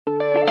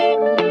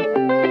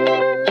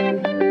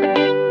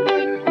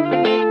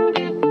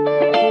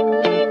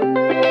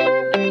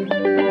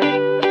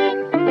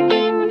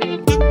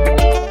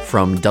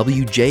From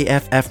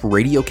WJFF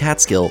Radio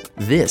Catskill,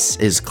 this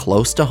is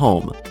Close to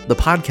Home, the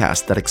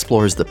podcast that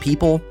explores the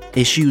people,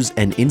 issues,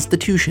 and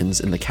institutions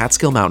in the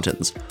Catskill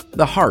Mountains,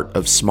 the heart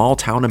of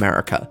small-town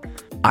America.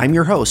 I'm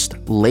your host,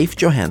 Leif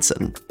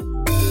Johansson.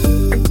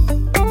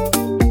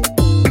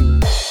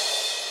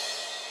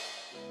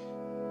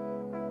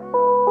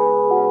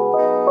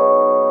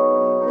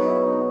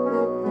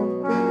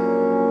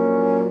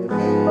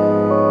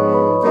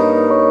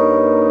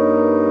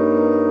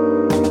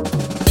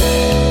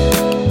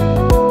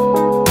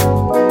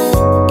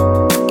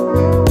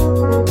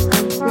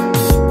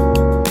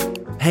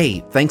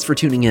 Hey, thanks for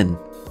tuning in.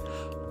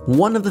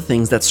 One of the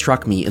things that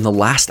struck me in the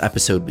last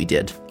episode we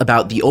did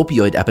about the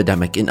opioid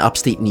epidemic in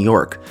upstate New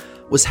York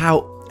was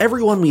how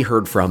everyone we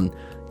heard from,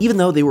 even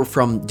though they were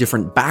from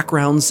different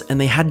backgrounds and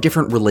they had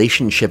different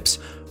relationships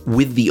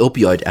with the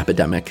opioid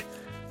epidemic,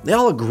 they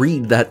all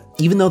agreed that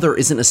even though there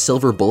isn't a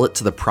silver bullet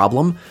to the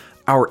problem,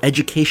 our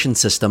education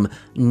system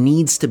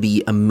needs to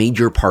be a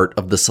major part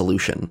of the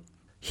solution.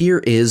 Here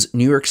is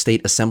New York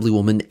State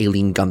Assemblywoman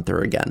Aileen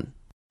Gunther again.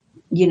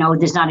 You know,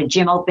 there's not a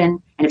gym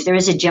open. And if there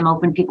is a gym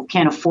open, people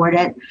can't afford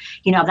it.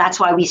 You know, that's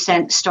why we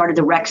started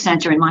the rec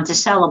center in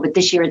Monticello, but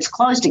this year it's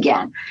closed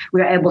again.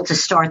 We were able to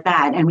start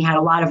that. And we had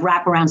a lot of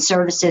wraparound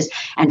services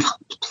and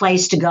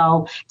place to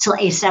go till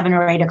 7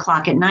 or 8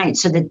 o'clock at night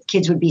so that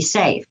kids would be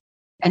safe.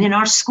 And in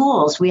our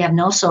schools, we have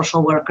no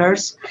social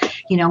workers.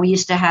 You know, we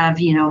used to have,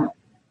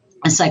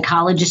 a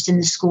psychologist in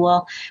the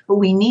school, but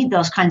we need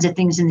those kinds of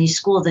things in these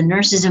schools. The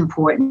nurse is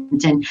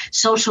important and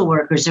social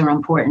workers are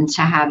important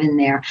to have in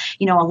there.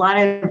 You know, a lot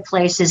of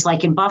places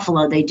like in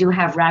Buffalo, they do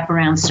have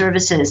wraparound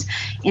services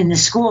in the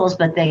schools,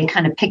 but they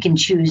kind of pick and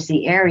choose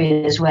the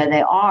areas where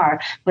they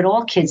are. But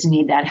all kids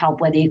need that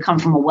help, whether you come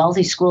from a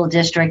wealthy school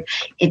district.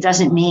 It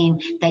doesn't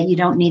mean that you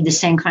don't need the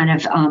same kind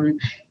of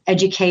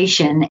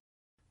education.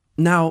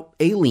 Now,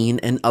 Aileen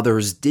and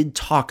others did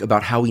talk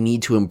about how we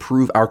need to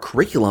improve our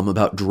curriculum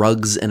about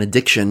drugs and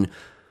addiction,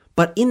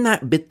 but in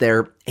that bit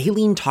there,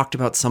 Aileen talked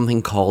about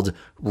something called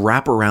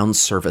wraparound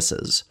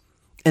services.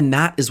 And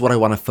that is what I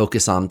want to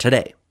focus on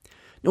today.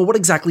 Now, what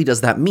exactly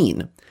does that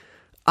mean?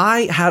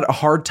 I had a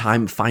hard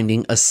time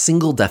finding a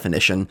single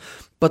definition,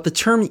 but the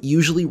term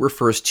usually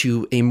refers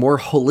to a more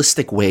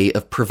holistic way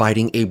of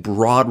providing a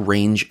broad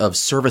range of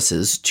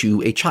services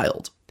to a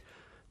child.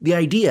 The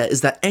idea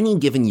is that any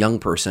given young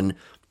person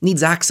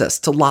needs access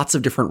to lots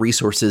of different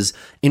resources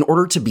in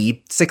order to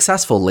be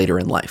successful later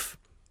in life.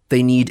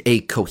 They need a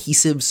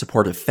cohesive,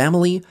 supportive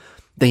family,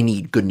 they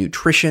need good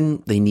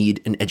nutrition, they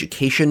need an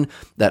education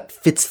that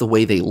fits the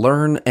way they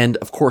learn, and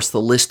of course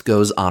the list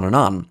goes on and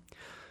on.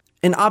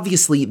 And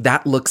obviously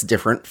that looks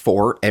different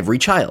for every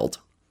child.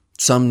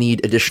 Some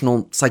need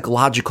additional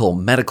psychological,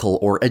 medical,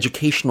 or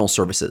educational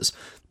services,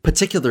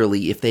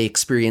 particularly if they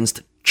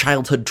experienced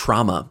childhood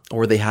trauma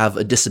or they have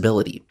a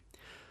disability.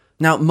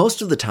 Now,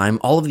 most of the time,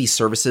 all of these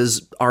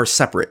services are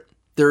separate.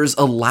 There's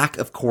a lack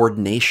of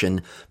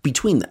coordination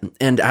between them,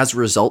 and as a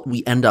result,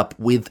 we end up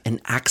with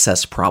an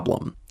access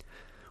problem.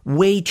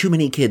 Way too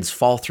many kids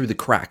fall through the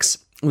cracks.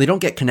 They don't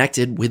get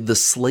connected with the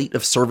slate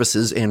of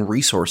services and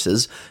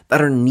resources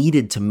that are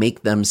needed to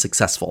make them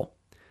successful.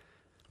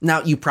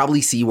 Now, you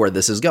probably see where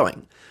this is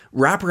going.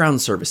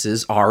 Wraparound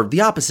services are the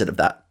opposite of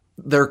that.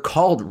 They're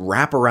called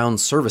wraparound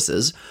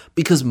services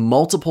because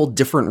multiple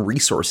different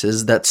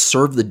resources that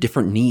serve the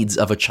different needs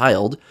of a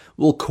child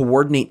will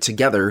coordinate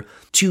together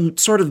to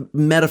sort of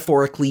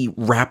metaphorically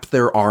wrap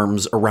their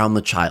arms around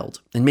the child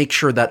and make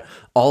sure that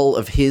all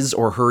of his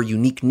or her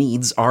unique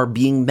needs are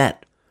being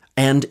met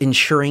and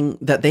ensuring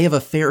that they have a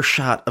fair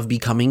shot of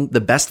becoming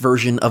the best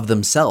version of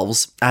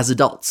themselves as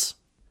adults.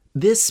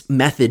 This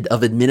method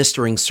of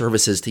administering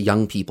services to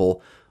young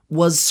people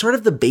was sort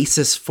of the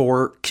basis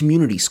for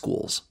community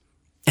schools.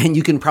 And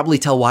you can probably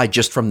tell why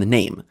just from the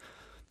name.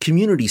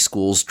 Community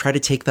schools try to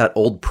take that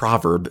old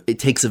proverb, it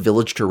takes a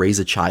village to raise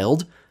a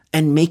child,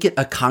 and make it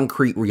a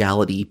concrete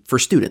reality for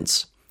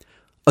students.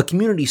 A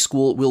community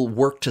school will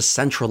work to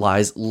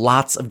centralize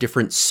lots of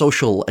different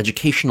social,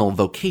 educational,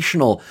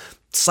 vocational,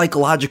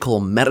 psychological,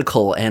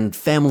 medical, and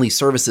family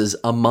services,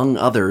 among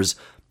others,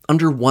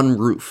 under one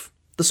roof,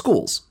 the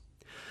schools.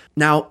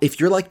 Now, if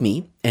you're like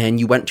me, and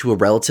you went to a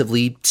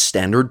relatively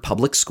standard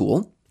public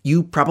school,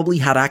 you probably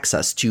had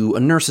access to a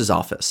nurse's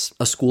office,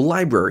 a school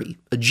library,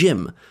 a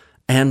gym,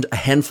 and a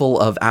handful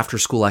of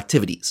after-school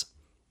activities.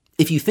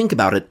 If you think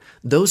about it,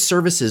 those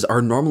services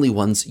are normally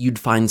ones you'd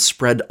find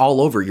spread all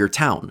over your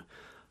town,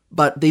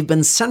 but they've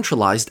been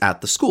centralized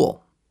at the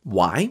school.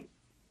 Why?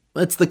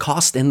 It's the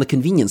cost and the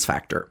convenience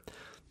factor.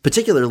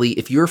 Particularly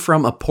if you're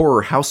from a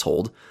poorer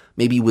household,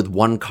 maybe with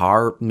one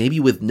car, maybe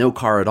with no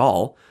car at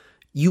all,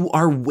 you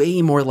are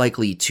way more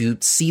likely to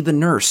see the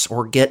nurse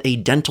or get a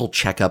dental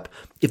checkup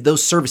if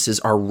those services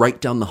are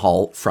right down the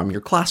hall from your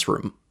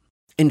classroom.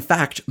 In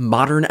fact,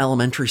 modern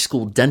elementary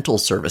school dental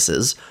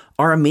services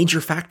are a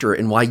major factor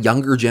in why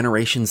younger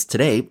generations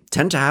today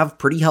tend to have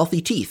pretty healthy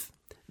teeth.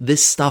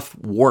 This stuff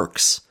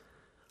works.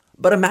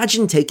 But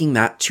imagine taking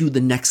that to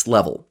the next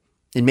level.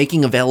 in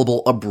making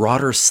available a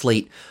broader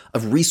slate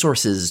of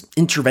resources,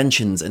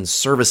 interventions, and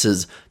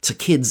services to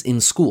kids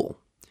in school.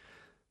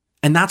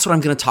 And that's what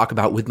I'm going to talk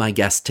about with my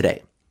guest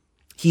today.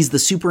 He's the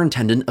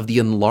superintendent of the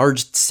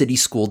enlarged city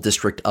school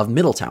district of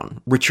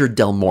Middletown, Richard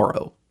Del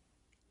Moro.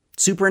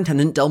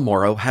 Superintendent Del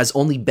Moro has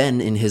only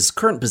been in his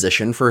current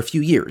position for a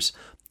few years,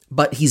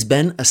 but he's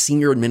been a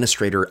senior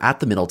administrator at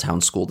the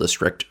Middletown School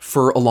District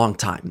for a long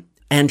time,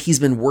 and he's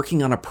been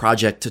working on a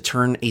project to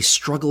turn a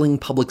struggling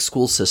public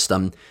school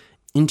system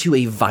into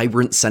a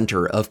vibrant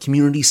center of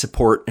community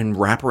support and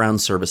wraparound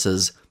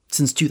services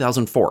since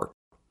 2004.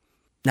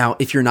 Now,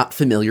 if you're not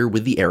familiar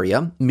with the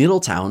area,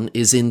 Middletown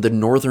is in the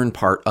northern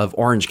part of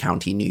Orange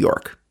County, New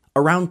York,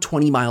 around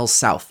 20 miles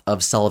south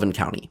of Sullivan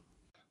County.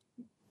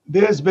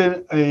 There's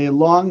been a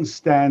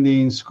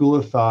long-standing school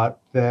of thought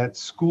that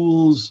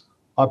schools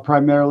are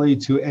primarily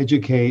to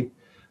educate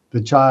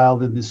the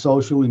child in the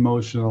social,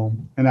 emotional,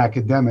 and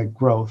academic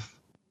growth.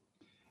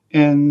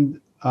 And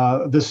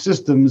the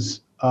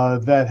systems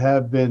that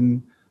have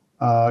been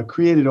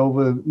created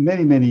over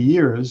many, many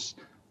years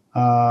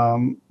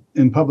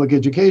in public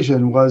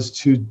education was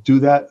to do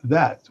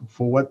that.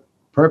 For what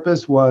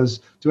purpose? Was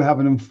to have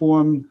an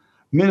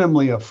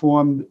minimally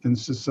informed in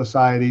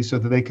society so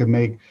that they can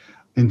make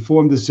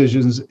informed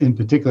decisions, in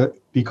particular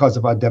because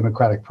of our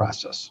democratic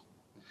process.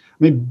 I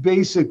mean,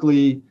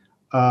 basically,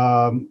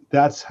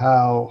 that's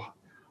how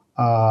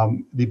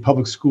the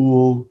public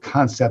school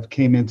concept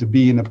came into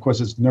being. Of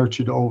course, it's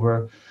nurtured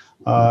over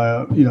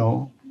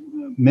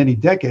many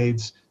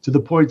decades to the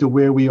point of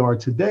where we are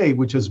today,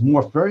 which is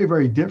very,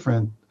 very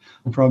different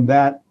from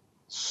that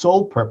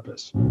sole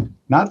purpose.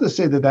 Not to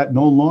say that that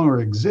no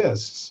longer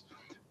exists,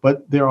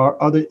 but there are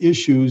other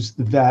issues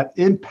that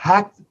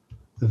impact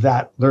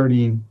that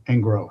learning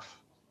and growth.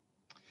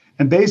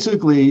 And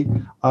basically,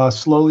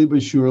 slowly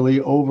but surely,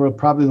 over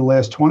probably the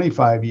last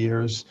 25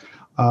 years,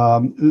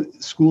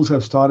 schools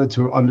have started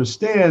to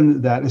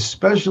understand that,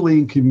 especially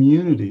in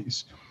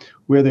communities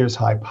where there's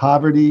high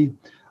poverty,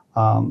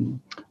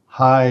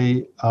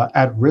 high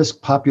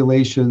at-risk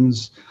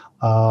populations,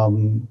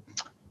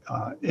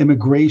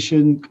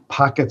 immigration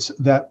pockets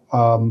that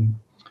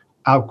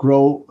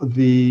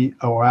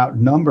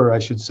outnumber, I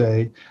should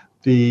say,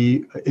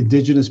 the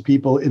indigenous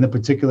people in a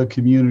particular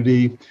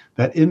community,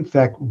 that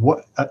impact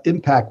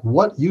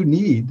what you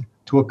need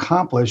to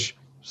accomplish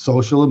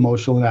social,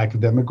 emotional, and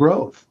academic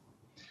growth.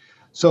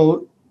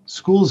 So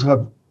schools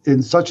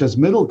such as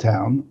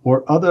Middletown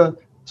or other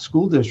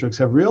school districts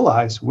have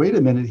realized, wait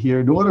a minute here,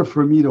 in order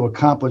for me to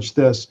accomplish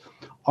this,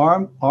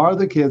 are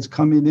the kids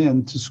coming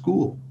into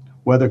school,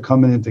 whether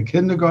coming into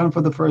kindergarten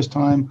for the first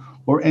time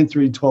or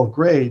entering 12th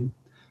grade,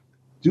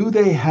 do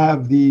they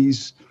have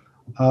these,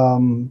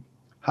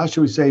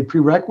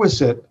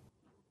 prerequisite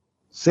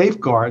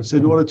safeguards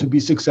in order to be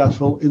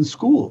successful in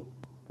school?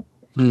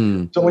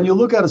 So when you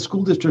look at a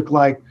school district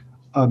like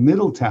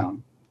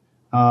Middletown,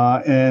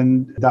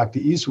 and Dr.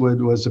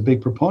 Eastwood was a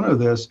big proponent of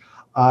this,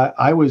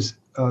 I was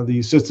the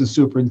assistant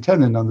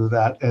superintendent under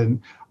that,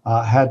 and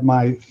had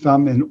my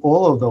thumb in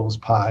all of those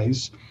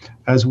pies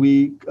as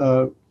we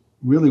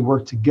really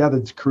worked together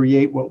to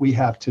create what we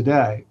have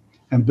today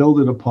and build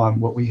it upon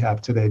what we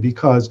have today.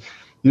 Because,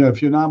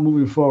 if you're not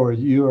moving forward,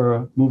 you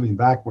are moving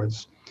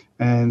backwards.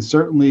 And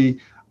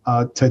certainly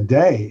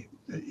today,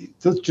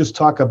 let's just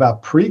talk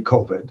about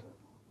pre-COVID,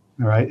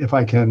 all right? If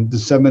I can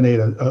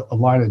disseminate a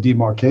line of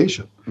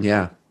demarcation.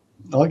 Yeah.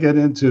 I'll get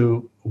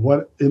into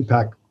what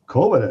impact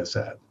COVID has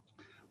had.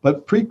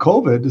 But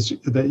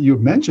pre-COVID, that you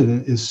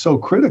mentioned, is so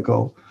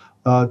critical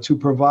to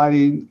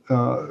providing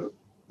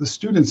the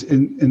students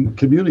in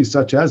communities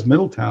such as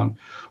Middletown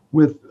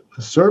with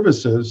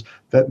services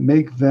that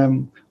make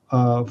them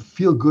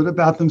feel good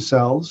about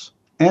themselves,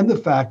 and the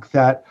fact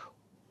that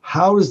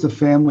how is the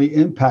family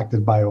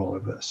impacted by all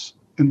of this?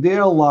 And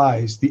there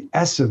lies the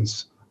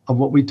essence of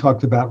what we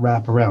talked about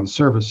wraparound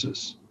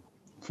services.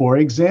 For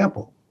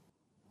example,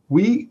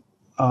 we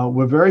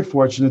were very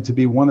fortunate to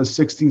be one of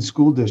 16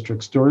 school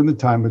districts during the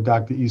time of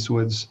Dr.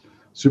 Eastwood's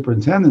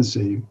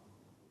superintendency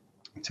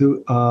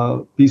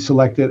to be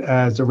selected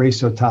as a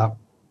ratio top.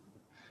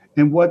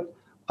 And what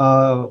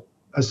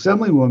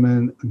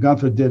Assemblywoman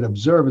Gunther did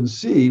observe and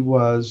see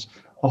was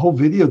a whole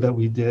video that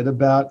we did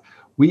about,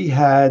 we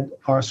had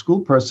our school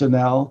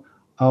personnel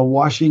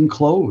washing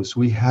clothes.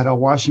 We had our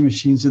washing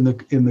machines in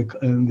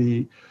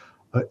the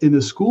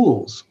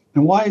schools.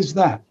 And why is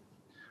that?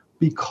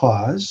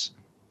 Because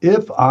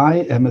if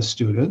I am a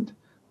student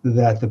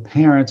that the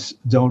parents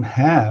don't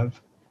have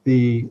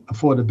the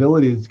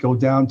affordability to go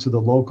down to the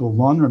local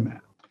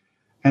laundromat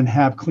and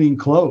have clean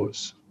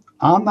clothes,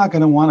 I'm not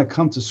going to want to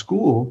come to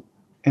school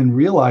and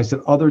realize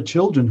that other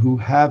children who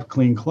have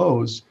clean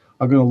clothes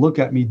are going to look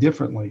at me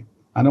differently.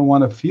 I don't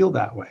want to feel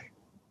that way.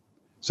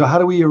 So how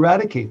do we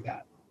eradicate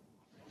that?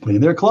 Clean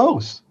their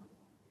clothes.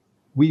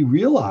 We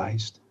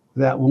realized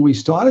that when we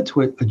started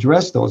to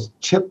address those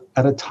chip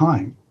at a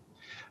time,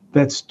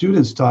 that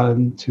students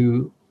started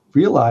to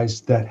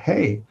realize that,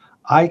 hey,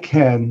 I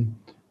can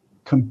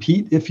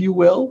compete, if you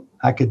will,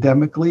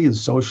 academically and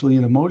socially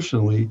and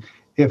emotionally,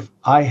 if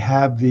I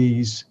have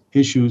these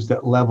issues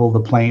that level the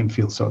playing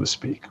field, so to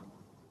speak.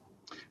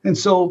 And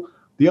so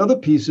the other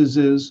pieces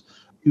is,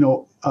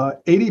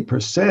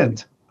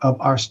 80%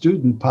 of our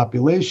student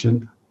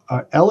population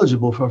are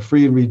eligible for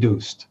free and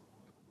reduced.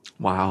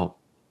 Wow.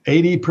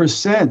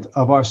 80%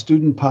 of our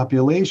student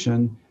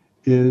population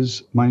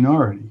is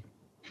minority.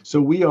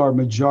 So we are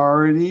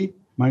majority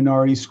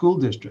minority school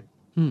district.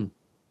 All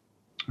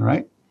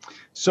right.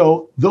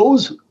 So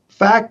those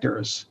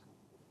factors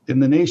in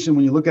the nation,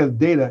 when you look at the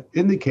data,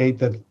 indicate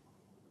that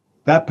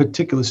that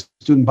particular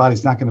student body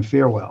is not going to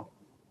fare well.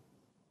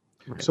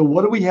 Right. So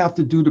what do we have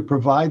to do to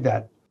provide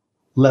that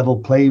level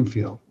playing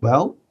field?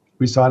 Well,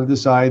 we started to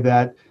decide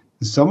that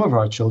some of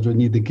our children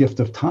need the gift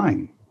of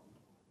time.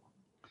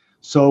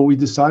 So we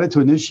decided to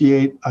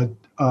initiate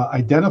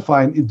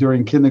identifying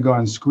during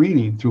kindergarten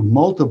screening through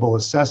multiple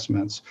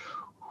assessments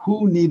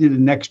who needed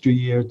an extra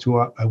year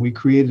we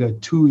created a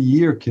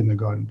 2-year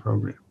kindergarten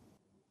program.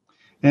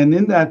 And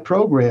in that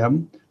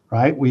program,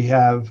 right, we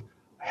have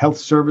health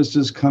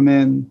services come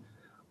in.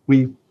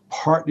 We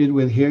partnered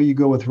with, here you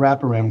go with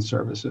wraparound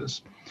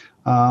services.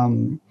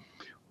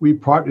 We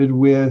partnered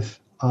with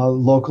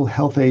local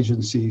health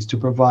agencies to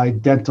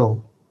provide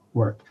dental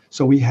work.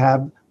 So we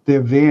have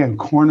their van,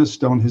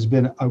 Cornerstone, has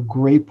been a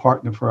great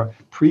partner for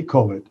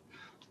pre-COVID.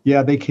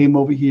 Yeah, they came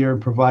over here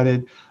and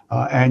provided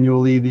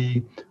annually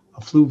the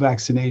flu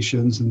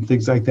vaccinations and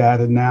things like that.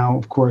 And now,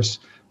 of course,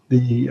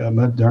 the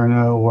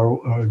Moderna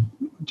or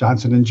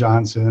Johnson &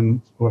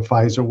 Johnson or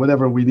Pfizer,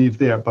 whatever we need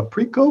there. But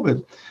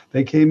pre-COVID,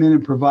 they came in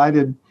and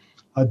provided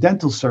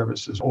dental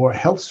services or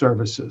health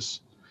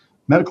services,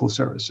 medical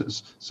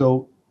services.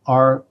 So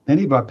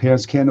many of our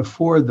parents can't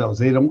afford those.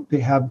 They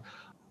have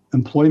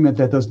employment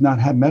that does not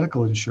have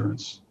medical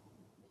insurance.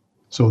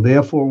 So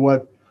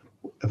therefore,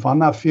 if I'm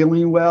not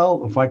feeling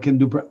well,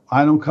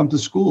 I don't come to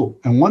school.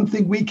 And one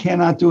thing we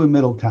cannot do in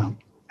Middletown,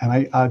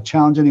 and I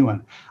challenge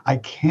anyone, I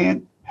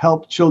can't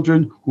help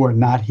children who are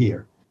not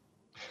here.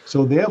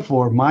 So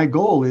therefore, my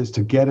goal is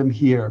to get them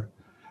here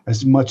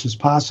as much as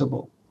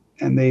possible.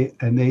 And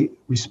they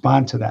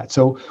respond to that.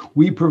 So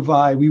we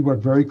work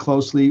very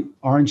closely.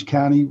 Orange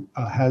County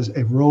has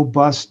a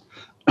robust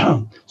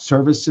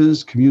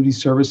services, community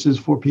services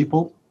for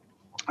people.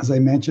 As I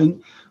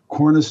mentioned,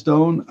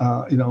 Cornerstone,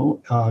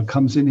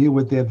 comes in here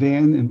with their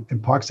van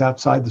and parks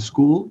outside the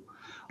school.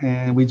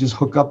 And we just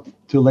hook up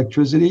to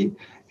electricity,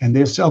 and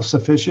they're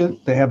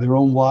self-sufficient. They have their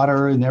own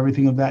water and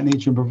everything of that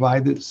nature and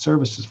provide the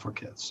services for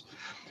kids.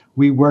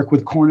 We work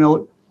with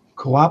Cornell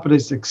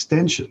Cooperative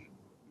Extension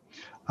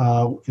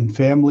in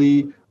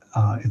family.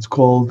 It's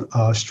called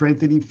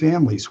Strengthening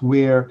Families,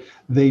 where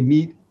they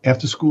meet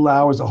after school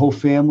hours, the whole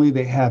family,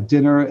 they have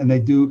dinner and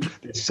they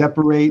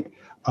separate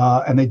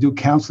and they do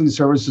counseling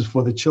services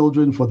for the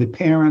children, for the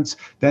parents,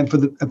 then for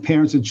the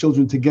parents and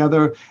children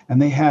together.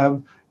 And they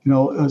have,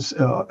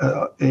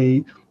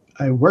 a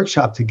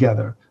workshop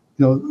together.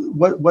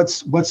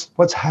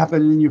 What's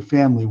happening in your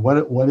family?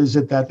 What is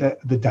it that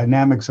the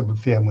dynamics of a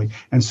family,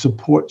 and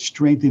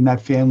strengthening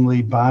that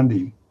family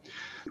bonding.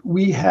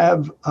 We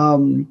have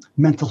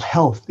mental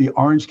health, the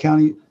Orange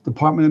County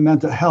Department of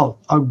Mental Health,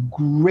 a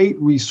great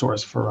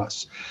resource for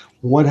us.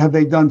 What have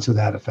they done to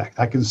that effect?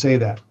 I can say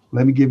that.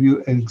 Let me give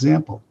you an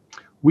example.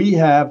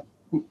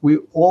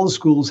 All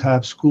schools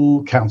have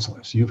school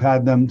counselors. You've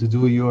had them to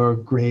do your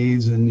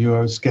grades and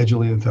your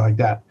scheduling and things like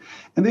that.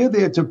 And they're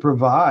there to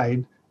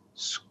provide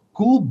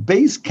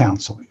school-based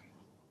counseling.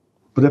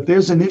 But if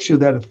there's an issue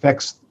that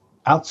affects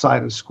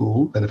outside of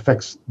school, that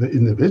affects the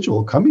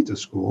individual coming to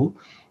school,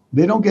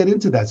 they don't get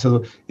into that.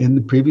 So in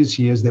the previous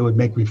years, they would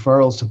make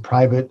referrals to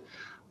private,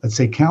 let's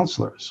say,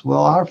 counselors.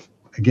 Well,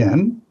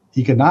 again,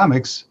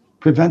 economics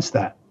prevents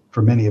that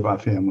for many of our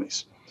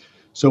families.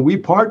 So we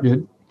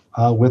partnered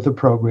with a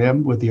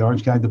program with the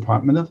Orange County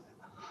Department of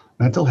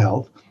Mental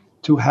Health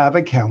to have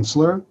a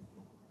counselor,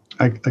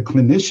 a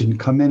clinician,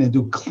 come in and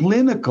do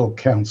clinical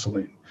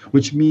counseling,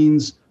 which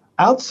means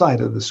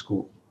outside of the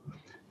school.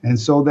 And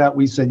so that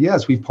we said,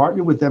 yes, we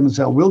partnered with them and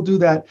said, we'll do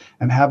that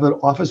and have an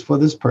office for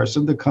this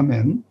person to come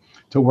in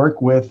to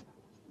work with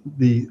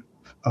the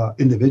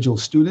individual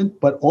student,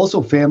 but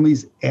also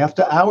families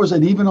after hours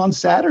and even on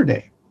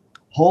Saturday.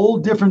 Whole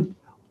different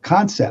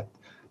concept,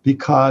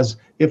 because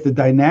if the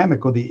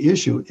dynamic or the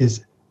issue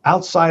is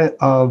outside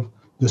of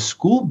the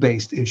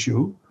school-based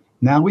issue,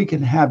 now we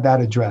can have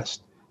that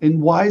addressed.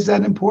 And why is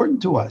that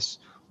important to us?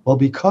 Well,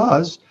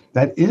 because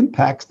that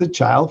impacts the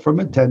child from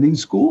attending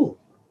school.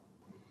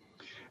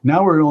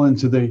 Now we're going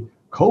into the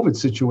COVID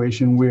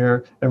situation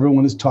where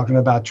everyone is talking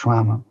about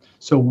trauma.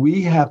 So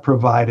we have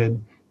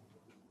provided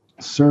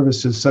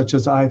services such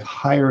as I've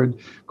hired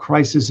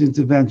crisis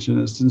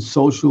interventionists and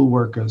social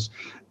workers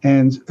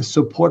and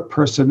support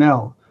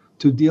personnel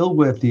to deal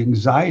with the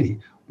anxiety.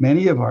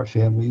 Many of our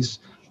families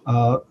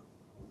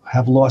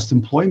have lost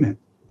employment.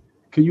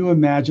 Can you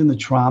imagine the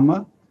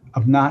trauma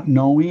of not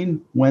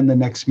knowing when the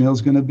next meal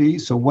is going to be?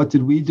 So what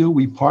did we do?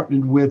 We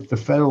partnered with the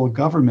federal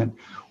government.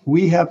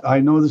 I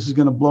know this is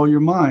going to blow your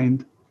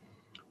mind.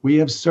 We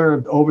have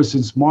served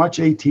since March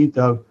 18th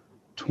of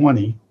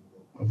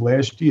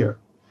last year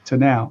to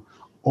now,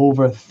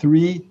 over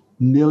 3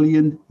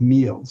 million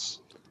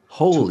meals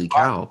Holy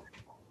cow.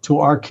 to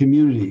our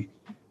community,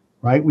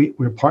 right?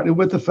 We're partnered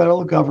with the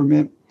federal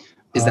government.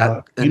 Is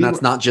that, and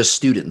that's not just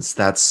students,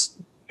 that's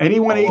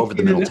anyone all over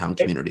the 18 Middletown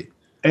community.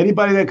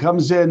 Anybody that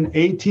comes in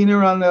 18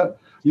 or on the,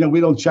 we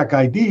don't check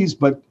IDs,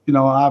 but,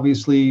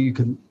 obviously you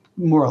can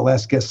more or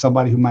less guess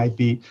somebody who might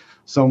be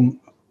some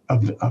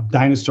of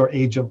dinosaur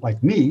age of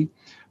like me,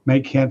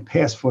 can't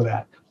pass for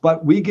that.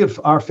 But we give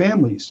our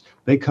families,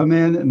 they come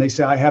in and they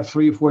say, I have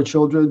 3 or 4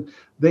 children.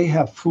 They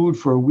have food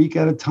for a week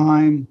at a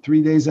time,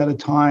 3 days at a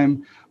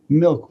time,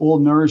 milk, all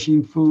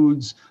nourishing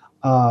foods,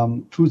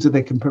 foods that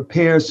they can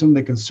prepare, some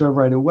they can serve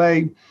right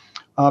away.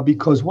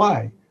 Because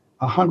why?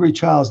 A hungry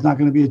child is not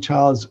going to be a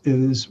child that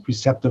is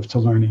receptive to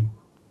learning.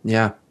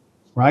 Yeah.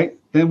 Right?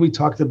 Then we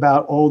talked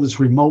about all this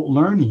remote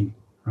learning,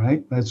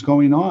 right? That's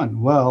going on.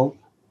 Well,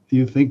 do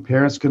you think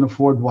parents can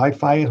afford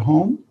Wi-Fi at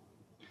home?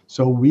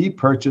 So we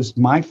purchased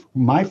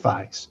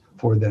MiFis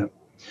for them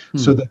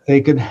so that they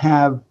can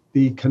have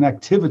the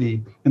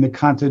connectivity and the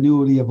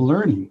continuity of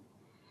learning,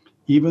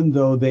 even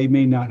though they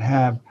may not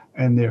have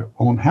in their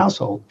own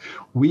household.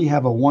 We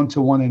have a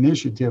one-to-one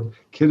initiative.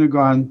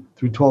 Kindergarten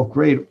through 12th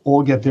grade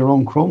all get their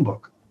own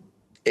Chromebook.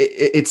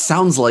 It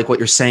sounds like what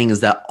you're saying is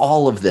that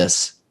all of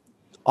this,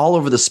 all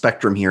over the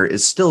spectrum here,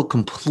 is still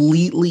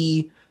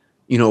completely,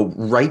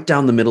 right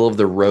down the middle of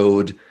the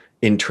road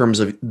in terms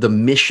of the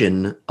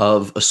mission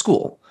of a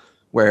school,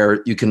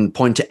 where you can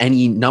point to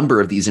any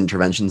number of these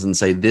interventions and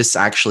say, this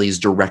actually is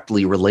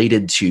directly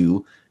related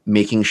to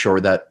making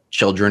sure that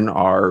children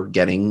are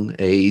getting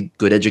a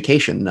good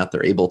education, that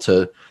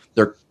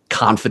they're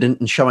confident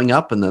in showing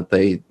up and that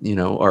they,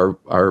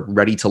 are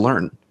ready to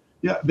learn.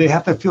 Yeah, they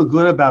have to feel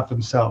good about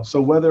themselves.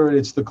 So whether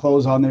it's the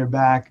clothes on their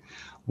back,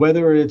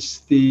 whether it's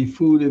the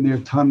food in their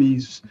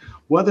tummies,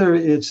 whether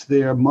it's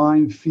their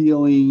mind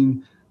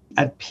feeling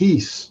at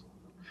peace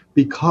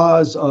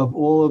because of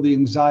all of the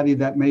anxiety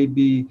that may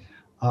be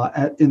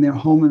in their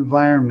home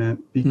environment,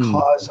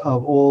 because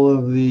of all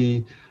of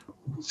the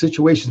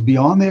situations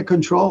beyond their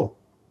control.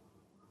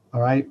 All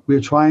right.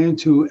 We're trying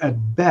to,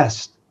 at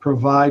best,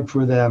 provide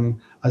for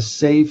them a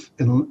safe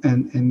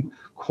and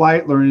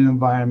quiet learning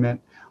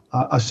environment,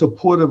 a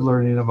supportive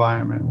learning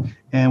environment.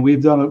 And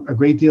we've done a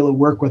great deal of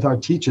work with our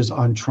teachers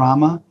on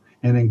trauma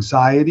and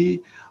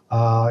anxiety.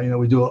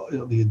 We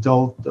do the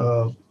adult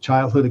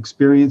childhood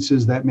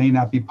experiences that may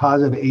not be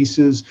positive,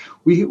 ACEs.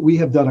 We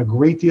have done a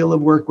great deal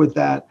of work with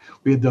that.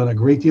 We have done a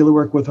great deal of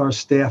work with our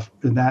staff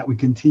in that. We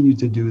continue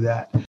to do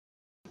that.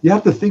 You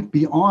have to think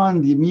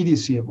beyond the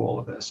immediacy of all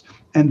of this.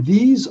 And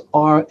these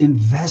are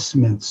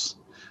investments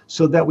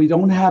so that we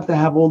don't have to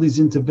have all these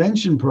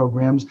intervention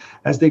programs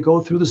as they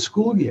go through the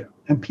school year.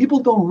 And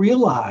people don't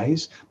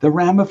realize the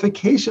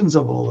ramifications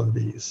of all of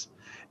these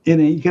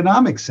in an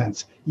economic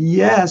sense.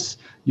 Yes,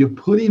 you're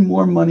putting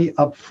more money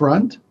up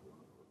front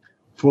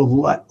for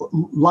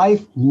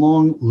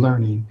lifelong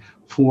learning,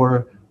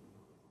 for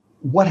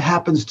what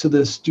happens to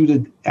the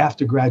student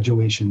after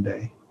graduation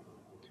day.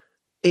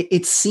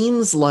 It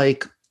seems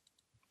like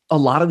a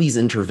lot of these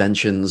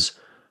interventions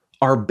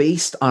are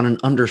based on an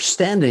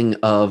understanding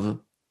of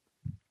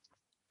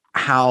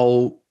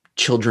how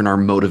children are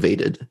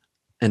motivated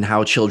and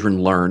how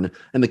children learn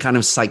and the kind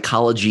of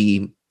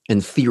psychology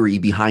and theory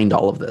behind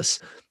all of this.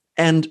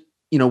 And,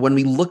 when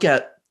we look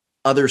at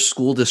other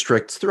school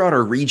districts throughout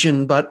our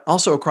region, but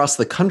also across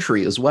the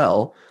country as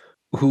well,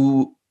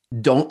 who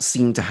don't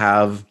seem to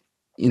have,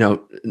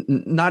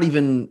 not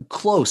even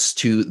close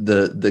to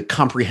the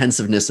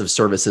comprehensiveness of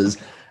services.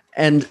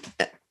 And,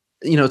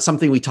 it's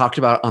something we talked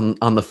about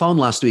on the phone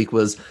last week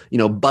was,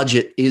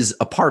 budget is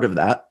a part of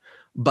that.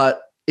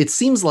 But it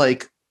seems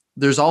like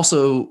there's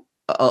also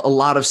a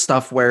lot of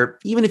stuff where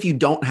even if you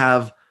don't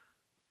have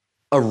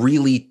a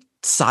really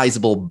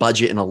sizable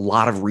budget and a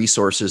lot of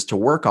resources to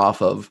work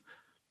off of,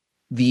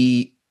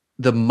 the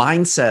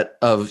mindset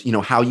of,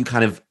 how you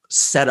kind of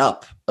set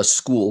up a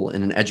school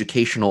and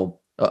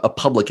a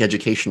public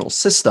educational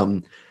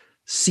system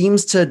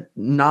seems to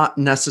not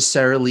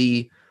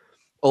necessarily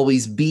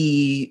always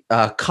be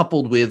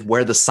coupled with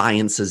where the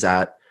science is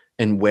at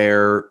and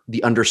where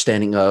the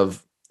understanding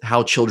of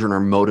how children are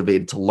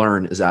motivated to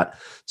learn is at.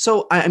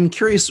 So I'm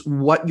curious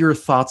what your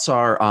thoughts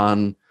are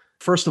on,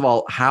 first of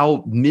all,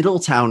 how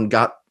Middletown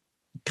got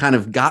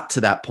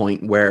to that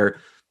point where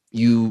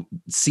you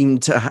seem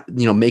to,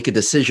 make a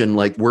decision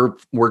like we're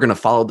going to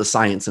follow the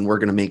science and we're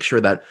going to make sure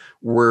that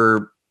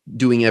we're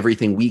doing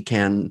everything we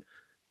can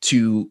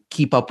to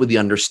keep up with the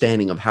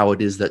understanding of how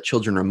it is that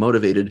children are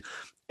motivated,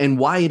 and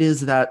why it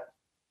is that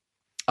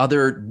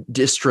other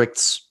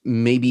districts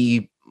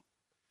maybe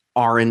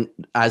aren't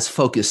as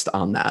focused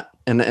on that.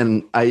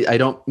 And I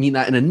don't mean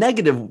that in a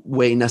negative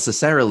way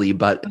necessarily,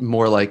 but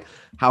more like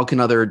how can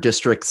other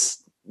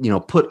districts,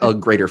 put a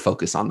greater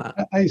focus on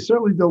that? I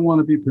certainly don't want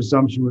to be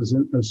presumptuous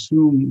and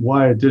assume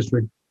why a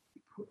district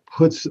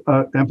puts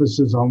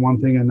emphasis on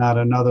one thing and not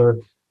another.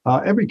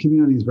 Every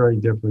community is very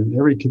different.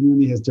 Every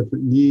community has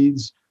different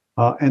needs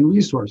and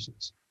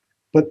resources.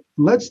 But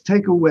let's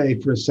take away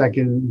for a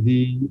second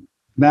the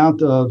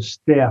amount of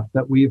staff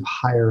that we've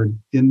hired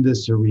in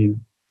this arena.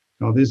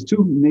 Now, there's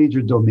two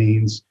major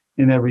domains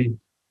in every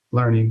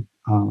learning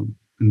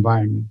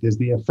environment. There's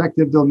the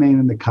affective domain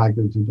and the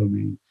cognitive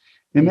domain.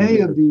 And many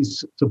of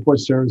these support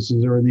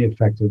services are in the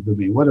affective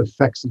domain, what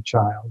affects a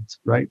child,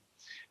 right?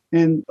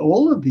 And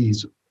all of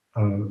these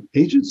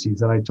agencies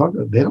that I talk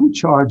about, they don't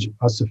charge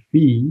us a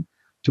fee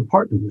to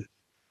partner with.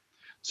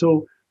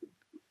 So,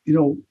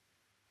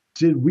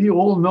 did we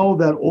all know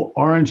that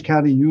Orange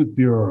County Youth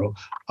Bureau,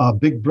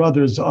 Big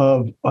Brothers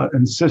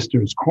and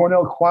Sisters,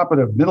 Cornell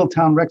Cooperative,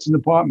 Middletown Rexton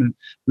Department,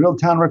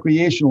 Middletown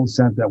Recreational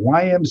Center,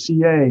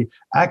 YMCA,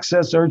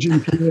 Access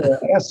Urgent Care,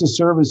 ESTA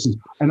Services,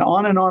 and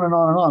on and on and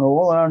on and on,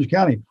 all in Orange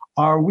County,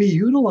 are we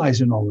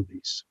utilizing all of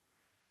these?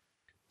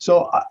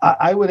 So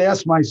I would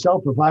ask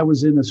myself, if I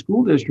was in a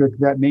school district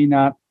that may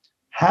not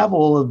have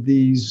all of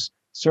these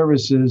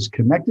services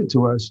connected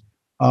to us,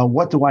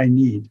 what do I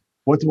need?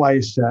 What do I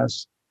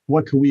assess?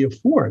 What can we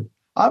afford?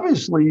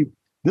 Obviously,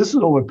 this is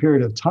over a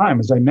period of time,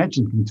 as I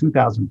mentioned, from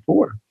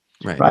 2004,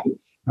 right? All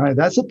right,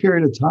 that's a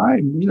period of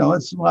time,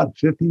 it's about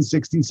 15,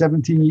 16,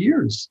 17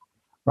 years,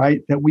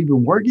 right, that we've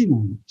been working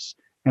on this.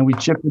 And we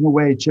chipping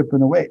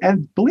away.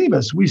 And believe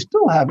us, we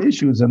still have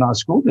issues in our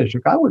school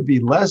district. I would be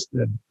less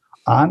than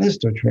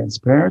honest or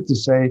transparent to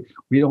say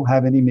we don't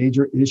have any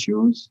major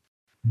issues.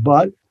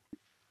 But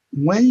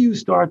when you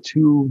start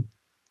to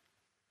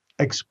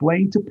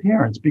explain to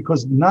parents,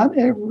 because not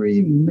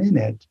every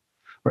minute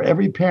or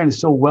every parent is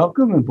so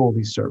welcome of all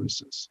these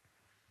services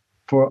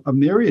for a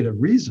myriad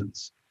of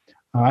reasons.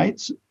 All right.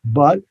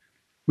 But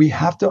we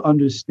have to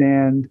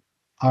understand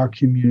our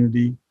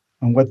community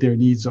and what their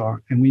needs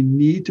are. And we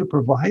need to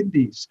provide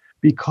these,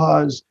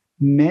 because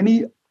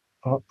many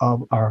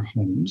of our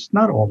homes,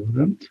 not all of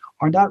them,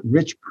 are not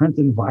rich print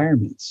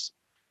environments.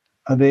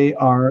 They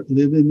are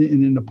living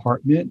in an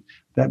apartment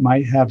that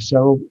might have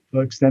several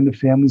extended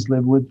families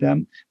live with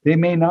them. They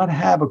may not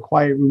have a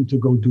quiet room to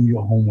go do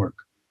your homework.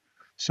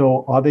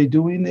 So are they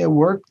doing their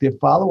work, their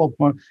follow-up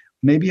on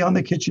maybe on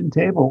the kitchen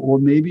table, or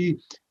maybe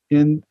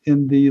in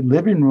the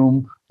living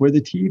room where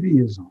the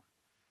TV is on?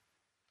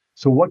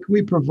 So what can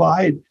we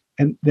provide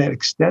and that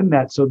extend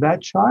that so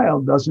that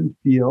child doesn't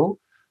feel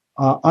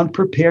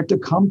unprepared to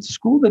come to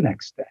school the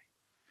next day?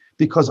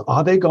 Because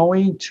are they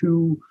going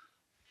to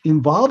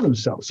involve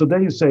themselves? So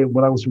then you say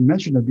what I was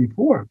mentioning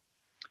before.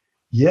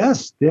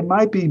 Yes, there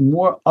might be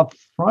more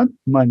upfront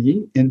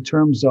money in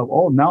terms of,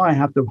 now I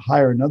have to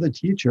hire another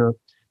teacher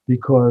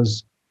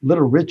because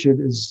little Richard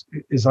is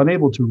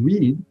unable to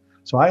read.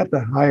 So I have to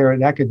hire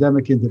an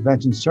academic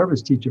intervention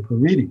service teacher for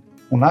reading.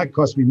 Well, that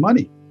costs me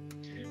money,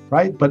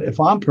 right? But if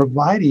I'm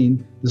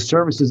providing the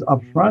services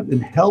upfront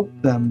and help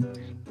them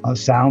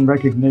sound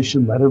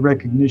recognition, letter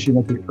recognition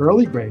at the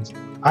early grades,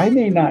 I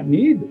may not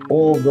need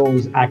all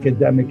those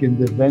academic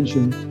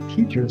intervention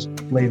teachers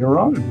later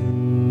on.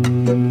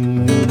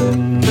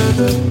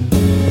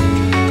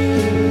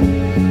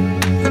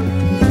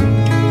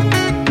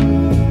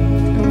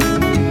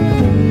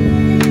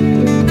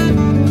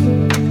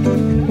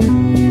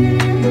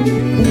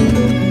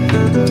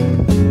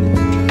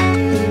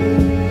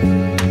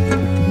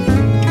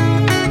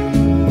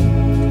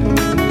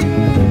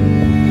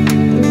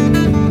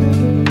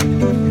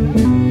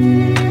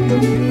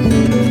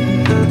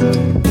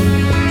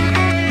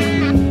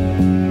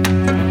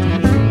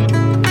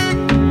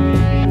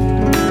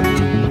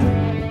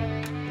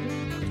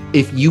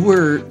 If you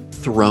were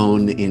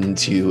thrown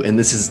into, and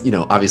this is,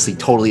 obviously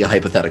totally a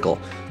hypothetical,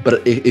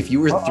 but if you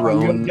were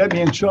thrown... You'll get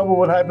me in trouble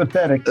with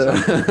hypothetics.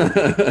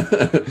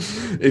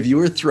 If you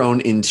were thrown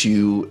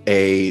into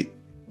a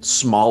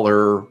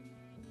smaller,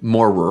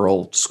 more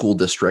rural school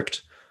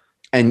district,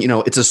 and,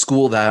 it's a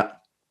school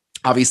that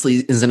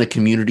obviously is in a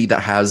community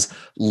that has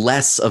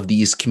less of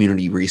these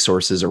community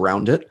resources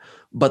around it,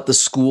 but the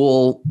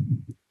school,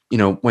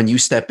 when you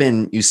step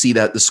in, you see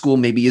that the school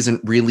maybe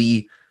isn't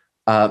really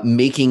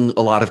making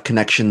a lot of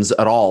connections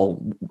at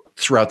all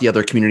throughout the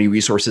other community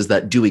resources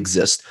that do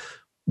exist.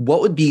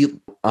 What would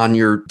be on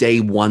your day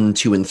 1,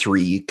 2, and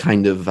 3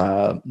 kind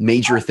of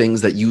major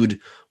things that you'd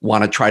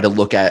want to try to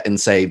look at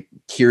and say,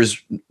 here's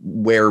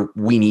where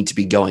we need to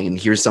be going, and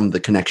here's some of the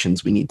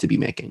connections we need to be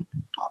making?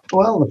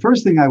 Well, the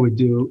first thing I would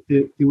do,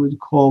 it would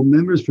call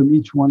members from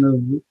each one of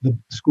the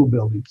school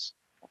buildings,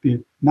 be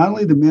it not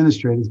only the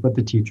administrators, but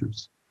the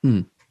teachers.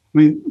 I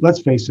mean, let's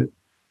face it,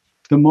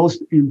 the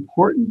most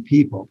important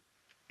people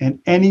in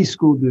any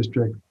school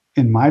district,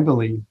 in my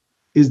belief,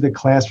 is the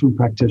classroom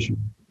practitioner.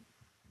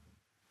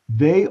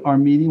 They are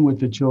meeting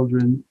with the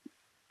children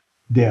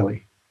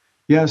daily.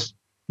 Yes,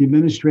 the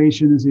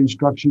administration is the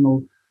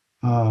instructional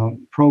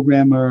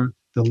programmer,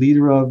 the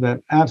leader of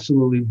that,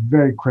 absolutely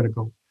very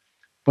critical.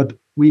 But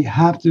we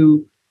have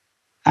to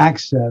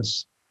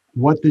access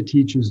what the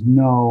teachers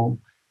know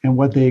and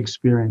what they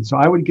experience. So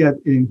I would get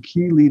in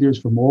key leaders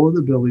from all of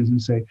the buildings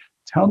and say,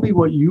 tell me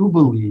what you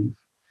believe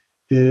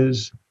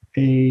is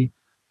a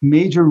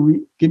major,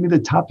 give me the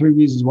top 3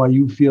 reasons why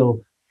you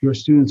feel your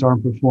students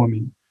aren't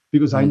performing,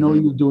 because I know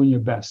you're doing your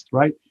best,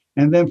 right?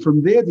 And then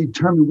from there,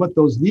 determine what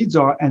those needs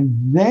are, and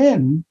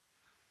then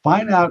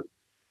find out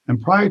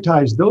and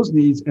prioritize those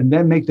needs and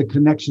then make the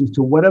connections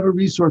to whatever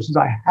resources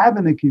I have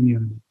in the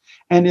community.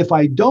 And if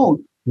I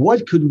don't,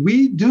 what could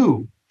we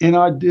do in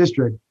our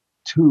district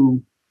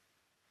to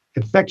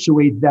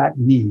effectuate that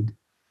need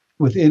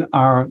within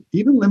our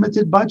even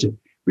limited budget?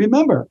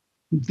 Remember,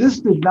 this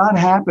did not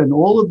happen.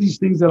 All of these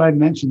things that I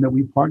mentioned that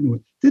we partner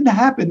with didn't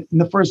happen in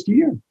the first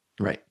year.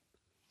 Right.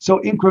 So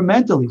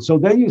incrementally. So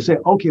then you say,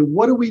 okay,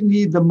 what do we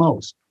need the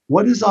most?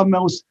 What is our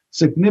most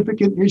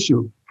significant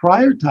issue?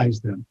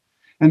 Prioritize them.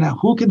 And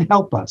who can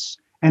help us?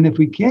 And if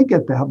we can't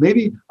get the help,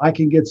 maybe I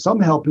can get some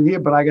help in here,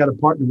 but I got to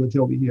partner with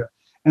over here.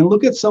 And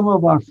look at some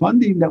of our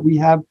funding that we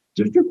have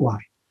district-wide.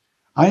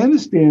 I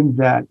understand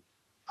that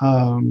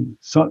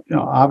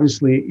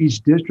obviously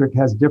each district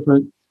has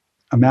different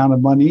amount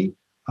of money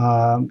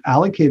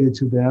allocated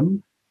to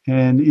them.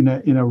 And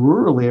in a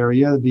rural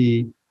area,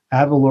 the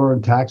ad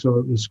valorem tax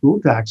or the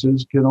school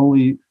taxes can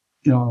only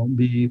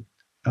be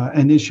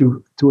an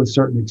issue to a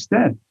certain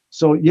extent.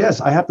 So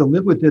yes, I have to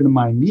live within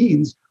my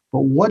means,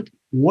 but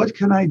what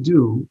can I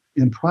do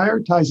in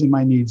prioritizing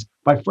my needs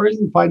by first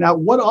find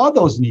out what are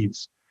those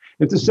needs?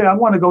 If to say I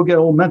want to go get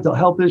old mental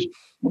health issue,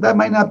 well, that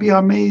might not be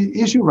our main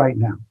issue right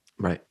now.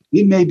 Right.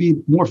 It may be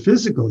more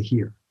physical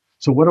here.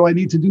 So what do I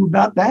need to do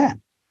about that?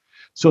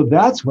 So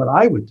that's what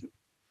I would do.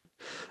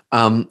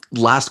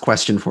 Last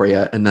question for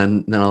you, and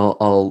then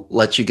I'll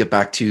let you get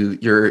back to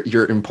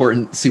your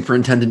important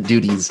superintendent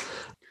duties.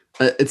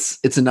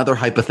 It's another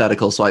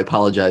hypothetical, so I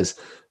apologize.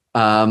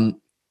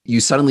 You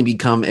suddenly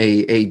become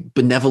a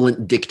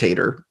benevolent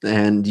dictator,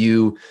 and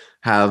you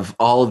have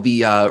all of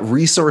the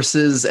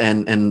resources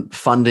and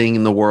funding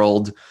in the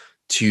world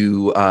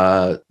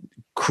to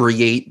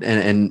create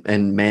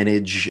and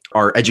manage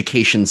our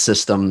education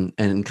system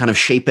and kind of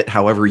shape it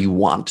however you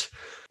want.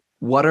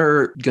 What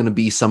are going to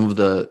be some of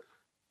the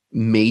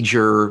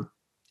major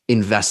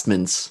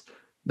investments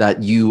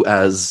that you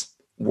as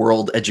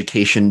world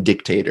education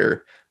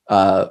dictator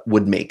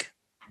would make?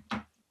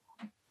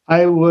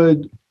 I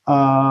would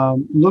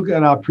look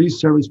at our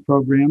pre-service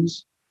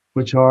programs,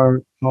 which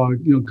are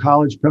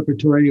college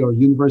preparatory or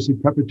university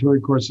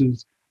preparatory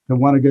courses that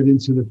want to get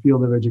into the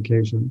field of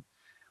education.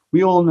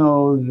 We all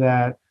know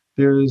that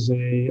there is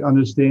a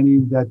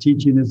understanding that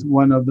teaching is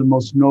one of the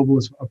most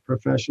noblest of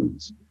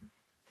professions.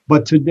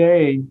 But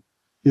today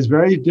is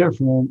very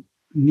different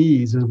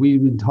needs, as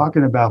we've been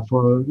talking about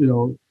for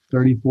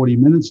 30, 40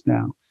 minutes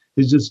now,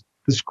 is just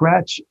the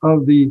scratch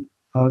of the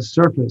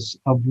surface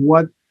of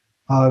what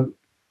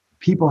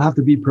people have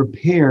to be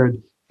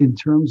prepared in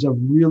terms of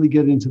really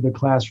getting into the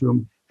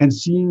classroom and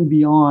seeing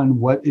beyond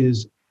what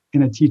is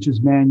in a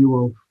teacher's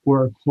manual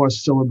or a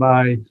course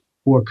syllabi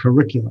or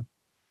curriculum.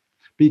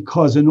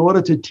 Because in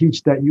order to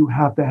teach that, you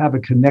have to have a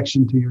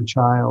connection to your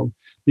child,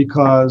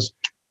 because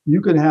you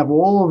can have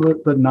all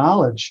of the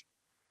knowledge,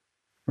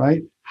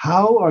 right?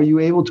 How are you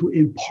able to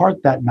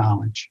impart that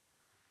knowledge?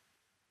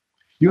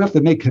 You have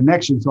to make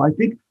connections. So I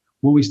think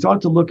when we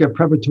start to look at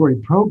preparatory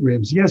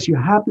programs, yes, you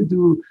have to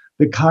do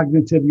the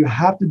cognitive, you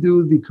have to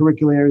do the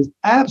curricular areas,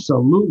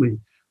 absolutely.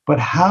 But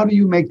how do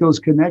you make those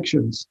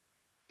connections?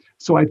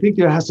 So I think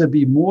there has to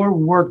be more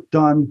work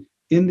done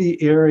in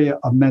the area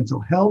of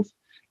mental health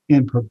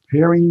and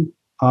preparing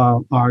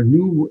our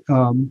new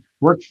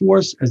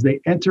workforce as they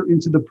enter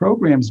into the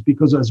programs,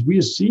 because as we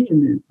are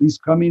seeing, at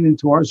least coming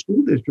into our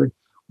school district,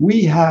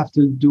 we have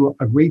to do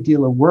a great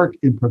deal of work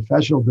in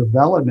professional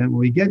development when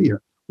we get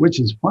here, which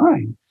is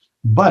fine.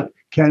 But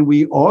can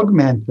we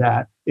augment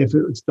that if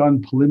it's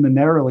done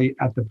preliminarily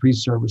at the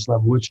pre-service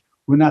level, which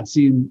we're not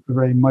seeing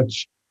very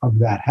much of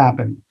that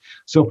happening.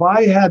 So if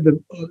I had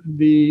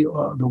the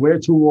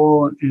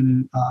wherewithal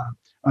and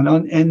an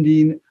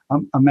unending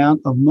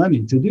amount of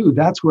money to do,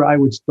 that's where I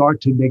would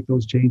start to make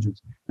those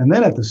changes. And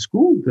then at the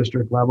school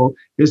district level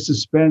is to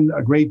spend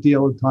a great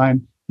deal of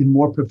time in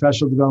more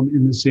professional development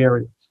in this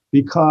area,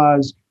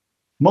 because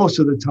most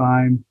of the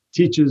time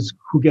teachers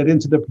who get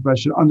into the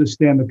profession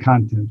understand the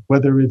content,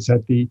 whether it's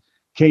at the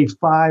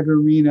K-5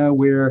 arena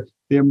where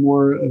they're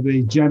more of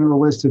a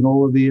generalist in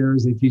all of the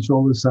areas, they teach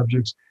all the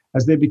subjects,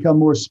 as they become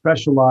more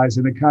specialized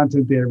in the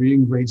content area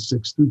in grades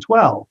 6 through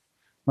 12,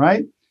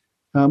 right?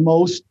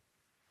 Most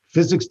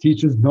physics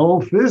teachers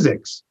know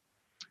physics,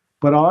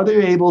 but are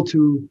they able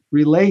to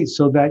relate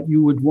so that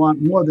you would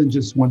want more than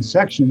just one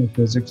section of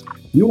physics?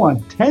 You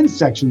want 10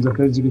 sections of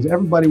physics, because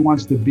everybody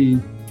wants to be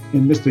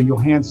in Mr.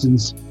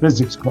 Johansson's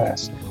physics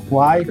class.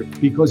 Why?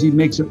 Because he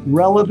makes it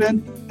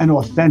relevant and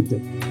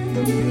authentic.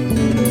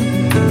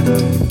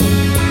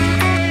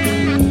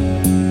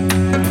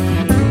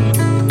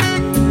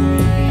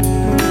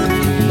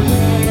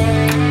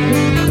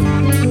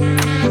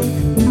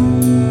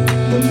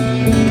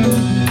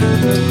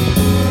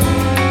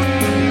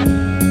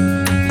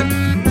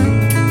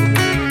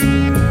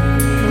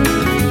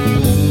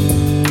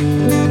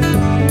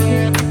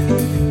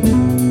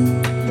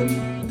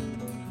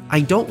 I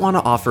don't want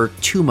to offer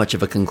too much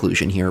of a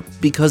conclusion here,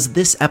 because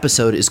this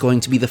episode is going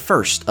to be the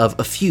first of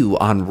a few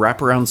on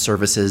wraparound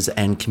services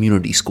and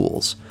community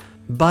schools.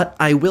 But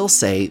I will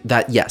say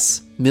that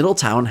yes,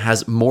 Middletown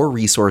has more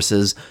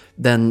resources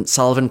than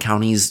Sullivan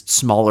County's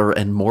smaller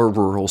and more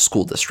rural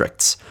school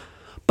districts.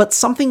 But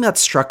something that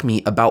struck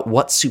me about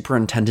what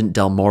Superintendent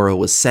Del Moro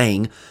was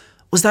saying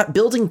was that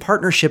building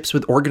partnerships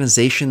with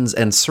organizations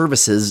and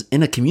services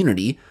in a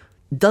community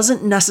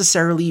doesn't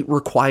necessarily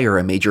require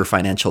a major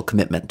financial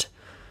commitment.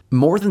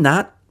 More than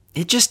that,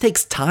 it just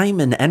takes time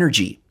and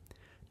energy.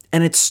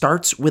 And it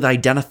starts with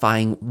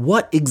identifying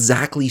what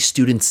exactly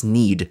students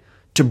need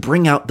to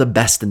bring out the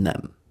best in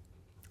them.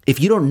 If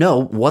you don't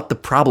know what the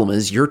problem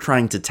is you're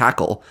trying to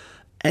tackle,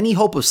 any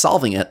hope of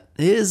solving it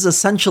is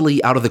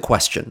essentially out of the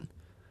question.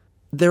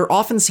 There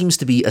often seems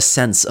to be a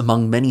sense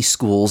among many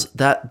schools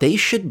that they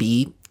should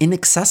be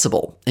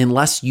inaccessible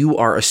unless you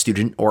are a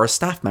student or a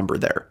staff member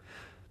there.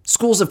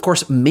 Schools, of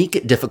course, make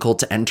it difficult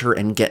to enter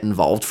and get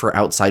involved for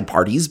outside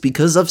parties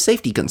because of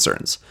safety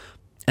concerns.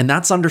 And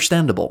that's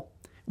understandable.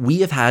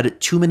 We have had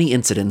too many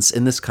incidents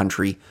in this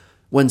country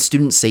when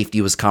student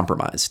safety was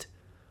compromised.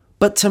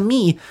 But to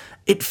me,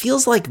 it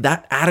feels like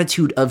that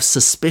attitude of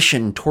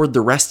suspicion toward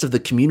the rest of the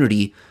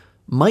community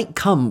might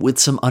come with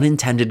some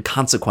unintended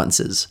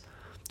consequences.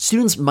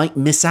 Students might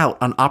miss out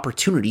on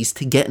opportunities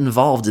to get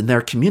involved in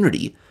their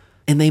community,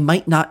 and they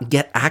might not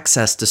get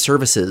access to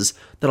services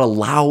that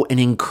allow and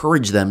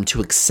encourage them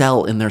to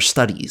excel in their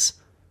studies.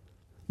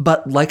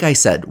 But like I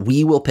said,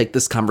 we will pick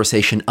this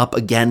conversation up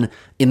again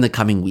in the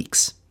coming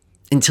weeks.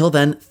 Until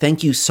then,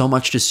 thank you so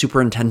much to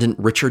Superintendent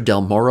Richard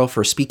Del Moro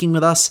for speaking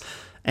with us,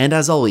 and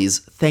as always,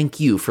 thank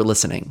you for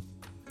listening.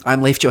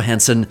 I'm Leif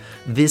Johansson,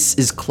 this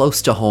is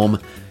Close to Home,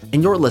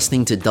 and you're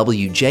listening to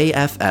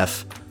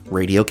WJFF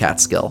Radio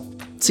Catskill.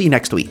 See you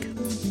next week.